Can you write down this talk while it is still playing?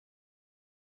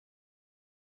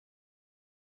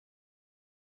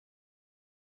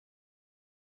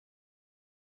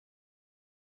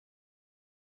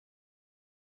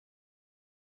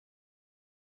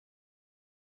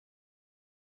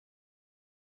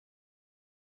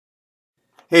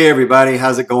Hey everybody,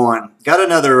 how's it going? Got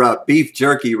another beef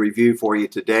jerky review for you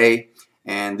today,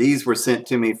 and these were sent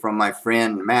to me from my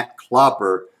friend Matt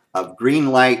Klopper of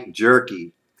Greenlight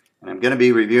Jerky. And I'm going to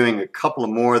be reviewing a couple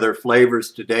of more of their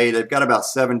flavors today. They've got about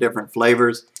 7 different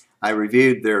flavors. I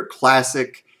reviewed their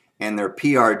classic and their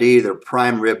PRD, their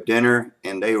prime rib dinner,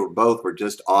 and they both were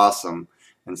just awesome.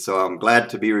 And so I'm glad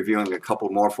to be reviewing a couple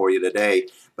more for you today.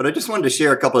 But I just wanted to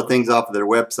share a couple of things off of their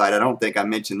website. I don't think I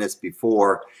mentioned this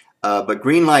before. But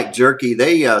Greenlight Jerky,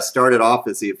 they started off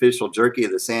as the official jerky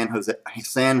of the San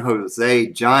Jose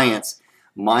Giants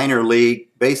minor league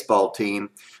baseball team.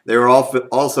 They were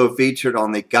also featured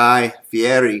on the Guy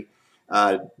Fieri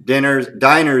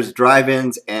Diners,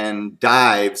 Drive-Ins, and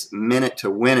Dives Minute to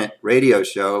Win It radio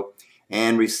show,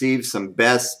 and received some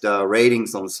best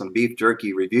ratings on some beef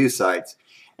jerky review sites.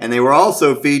 And they were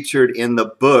also featured in the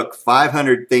book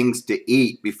 500 Things to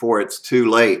Eat Before It's Too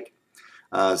Late.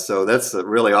 So that's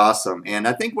really awesome. And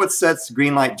I think what sets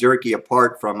Greenlight Jerky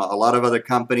apart from a lot of other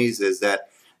companies is that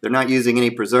they're not using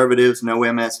any preservatives, no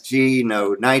MSG,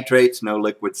 no nitrates, no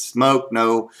liquid smoke,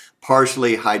 no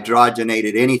partially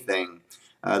hydrogenated anything.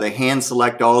 They hand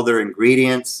select all their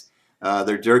ingredients.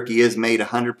 Their jerky is made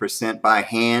 100% by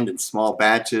hand in small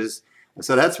batches.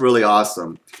 So that's really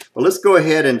awesome. Well, let's go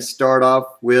ahead and start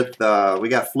off with, we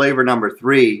got flavor number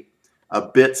 3, a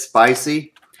bit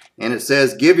spicy. And it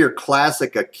says, give your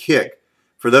classic a kick.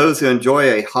 For those who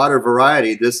enjoy a hotter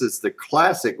variety, this is the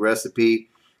classic recipe,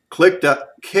 kicked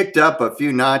up a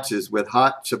few notches with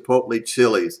hot chipotle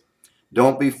chilies.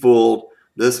 Don't be fooled,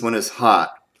 this one is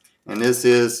hot. And this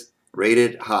is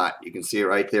rated hot. You can see it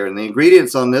right there. And the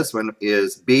ingredients on this one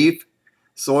is beef,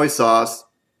 soy sauce,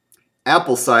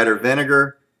 apple cider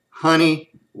vinegar,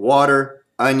 honey, water,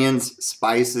 onions,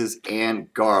 spices,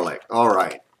 and garlic. All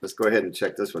right, let's go ahead and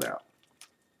check this one out.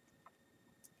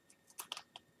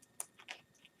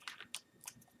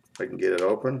 I can get it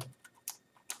open.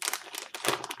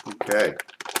 Okay.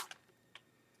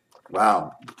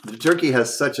 Wow. The jerky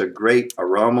has such a great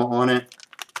aroma on it.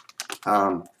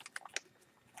 Let's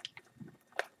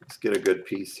get a good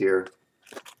piece here.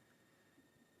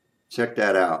 Check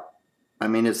that out. I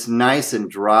mean, it's nice and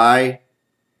dry,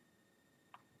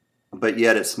 but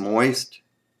yet it's moist.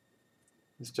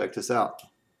 Let's check this out.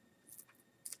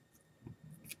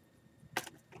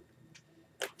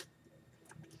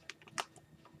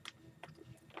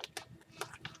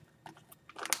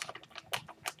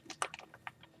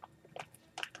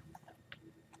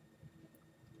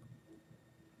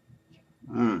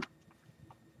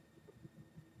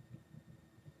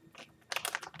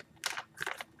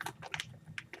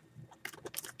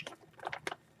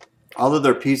 All of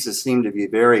their pieces seem to be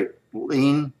very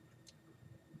lean.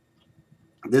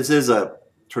 This is a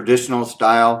traditional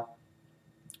style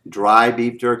dry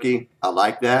beef jerky. I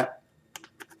like that.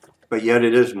 But yet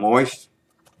it is moist,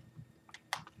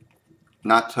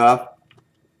 not tough.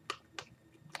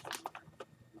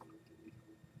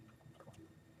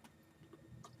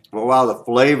 But wow, the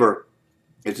flavor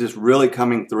is just really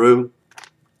coming through.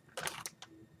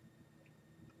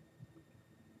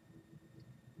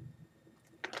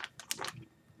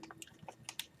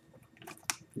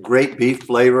 Great beef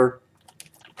flavor,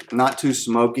 not too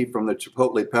smoky from the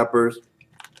chipotle peppers.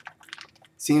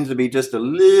 Seems to be just a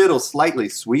little slightly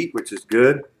sweet, which is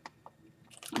good,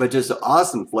 but just an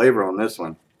awesome flavor on this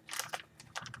one.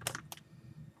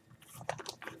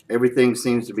 Everything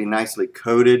seems to be nicely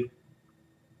coated.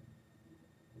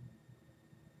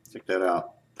 Check that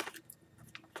out.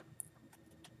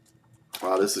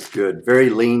 Wow, this is good. Very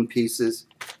lean pieces.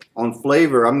 On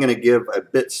flavor, I'm going to give a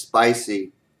bit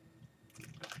spicy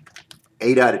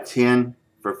 8 out of 10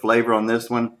 for flavor on this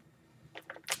one.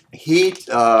 Heat,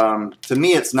 to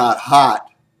me, it's not hot.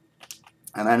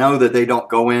 And I know that they don't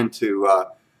go into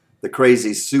the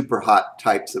crazy super hot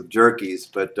types of jerkies,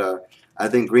 but I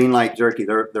think Greenlight Jerky,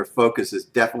 their focus is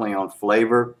definitely on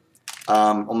flavor.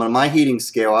 On my heating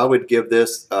scale, I would give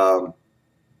this, I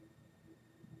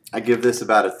give this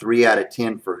about a 3 out of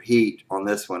 10 for heat on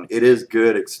this one. It is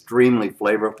good, extremely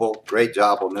flavorful. Great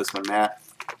job on this one, Matt.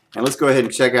 And let's go ahead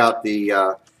and check out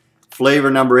the flavor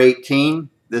number 18.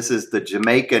 This is the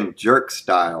Jamaican Jerk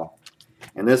Style.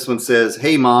 And this one says,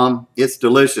 hey mom, it's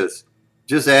delicious.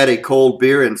 Just add a cold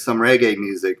beer and some reggae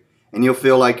music, and you'll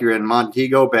feel like you're in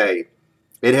Montego Bay.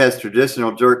 It has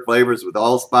traditional jerk flavors with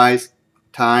allspice,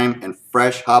 thyme, and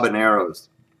fresh habaneros.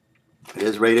 It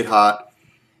is rated hot.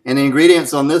 And the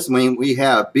ingredients on this one, we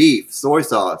have beef, soy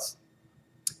sauce,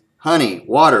 honey,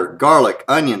 water, garlic,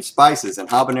 onion, spices, and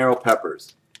habanero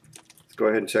peppers. Let's go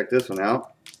ahead and check this one out.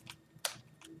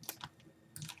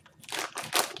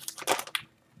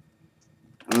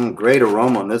 Great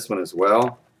aroma on this one as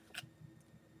well.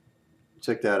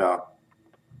 Check that out.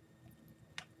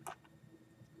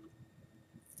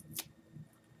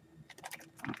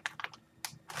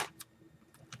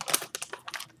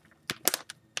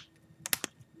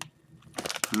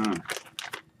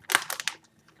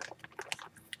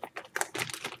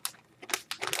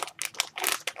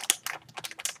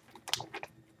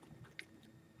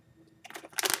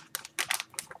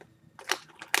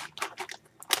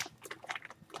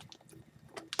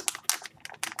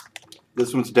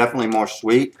 This one's definitely more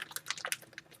sweet.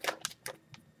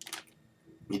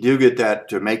 You do get that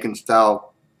Jamaican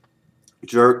style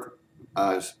jerk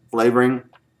flavoring.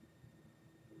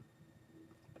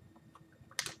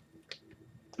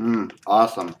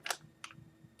 Awesome.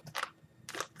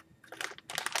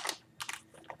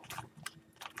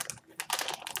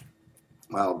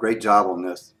 Wow, great job on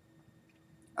this.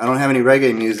 I don't have any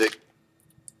reggae music,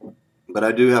 but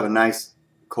I do have a nice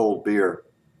cold beer.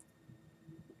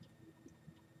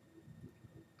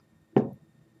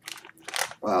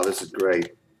 Wow, this is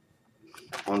great.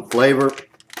 On flavor,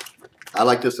 I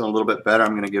like this one a little bit better.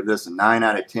 I'm going to give this a 9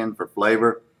 out of 10 for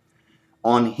flavor.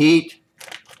 On heat,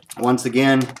 once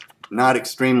again, not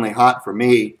extremely hot for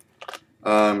me.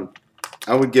 I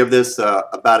would give this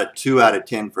about a 2 out of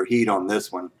 10 for heat on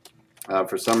this one.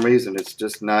 For some reason, it's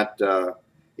just not,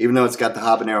 even though it's got the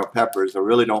habanero peppers, I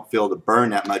really don't feel the burn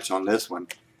that much on this one.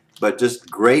 But just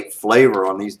great flavor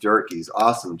on these jerkies.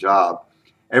 Awesome job.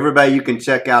 Everybody, you can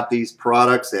check out these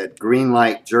products at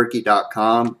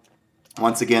greenlightjerky.com.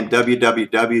 Once again,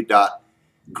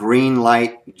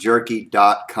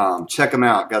 www.greenlightjerky.com. Check them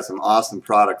out. Got some awesome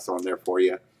products on there for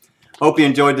you. Hope you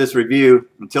enjoyed this review.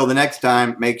 Until the next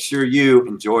time, make sure you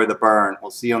enjoy the burn.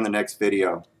 We'll see you on the next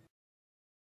video.